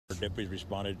Deputies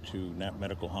responded to Knapp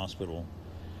Medical Hospital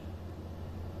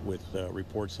with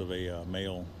reports of a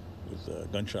male with a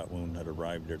gunshot wound that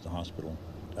arrived there at the hospital.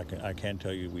 I can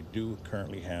tell you we do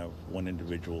currently have one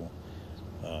individual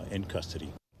in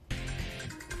custody.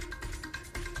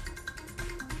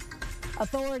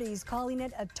 Authorities calling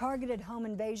it a targeted home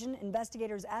invasion.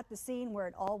 Investigators at the scene where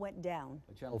it all went down.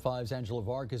 Channel 5's Angelo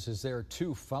Vargas is there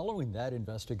too following that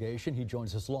investigation. He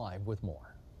joins us live with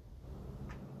more.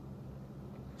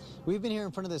 We've been here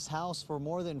in front of this house for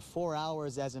more than 4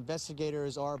 hours as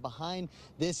investigators are behind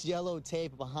this yellow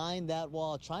tape, behind that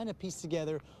wall, trying to piece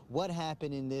together what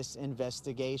happened in this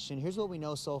investigation. Here's what we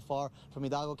know so far from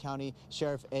Hidalgo County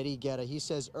Sheriff Eddie Guerra. He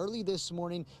says early this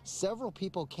morning, several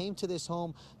people came to this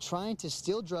home trying to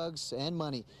steal drugs and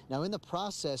money. Now, in the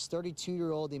process,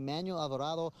 32-year-old Emmanuel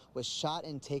Alvarado was shot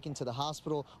and taken to the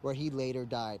hospital where he later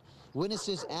died.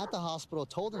 Witnesses at the hospital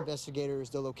told investigators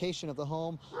the location of the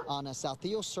home on a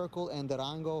Saltillo Circle and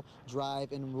Durango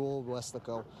Drive in rural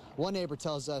Weslaco. One neighbor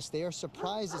tells us they are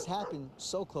surprised this happened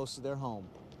so close to their home.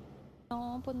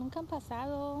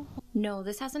 No,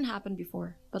 this hasn't happened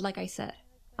before, but like I said,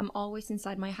 I'm always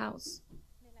inside my house.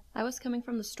 I was coming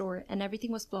from the store and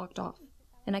everything was blocked off,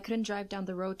 and I couldn't drive down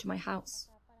the road to my house.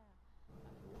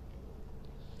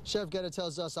 Sheriff Guerra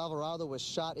tells us Alvarado was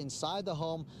shot inside the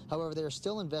home. However, they are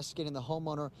still investigating the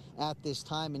homeowner at this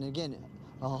time. And again,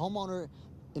 a homeowner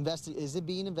is it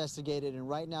being investigated, and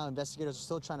right now investigators are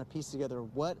still trying to piece together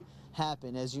what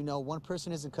happened. As you know, one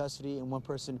person is in custody and one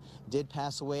person did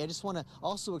pass away. I just want to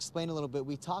also explain a little bit.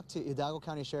 We talked to Hidalgo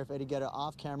County Sheriff Eddie Guerra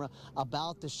off camera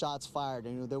about the shots fired.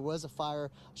 And, there was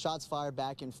shots fired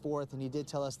back and forth, and he did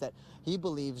tell us that he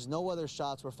believes no other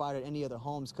shots were fired at any other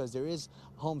homes because there is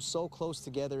homes so close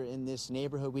together in this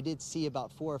neighborhood. We did see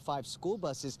about 4 or 5 school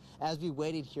buses as we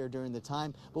waited here during the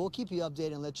time, but we'll keep you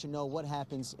updated and let you know what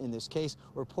happens in this case.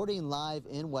 Reporting live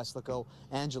in Weslaco,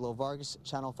 Angelo Vargas,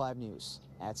 Channel 5 News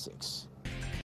at 6.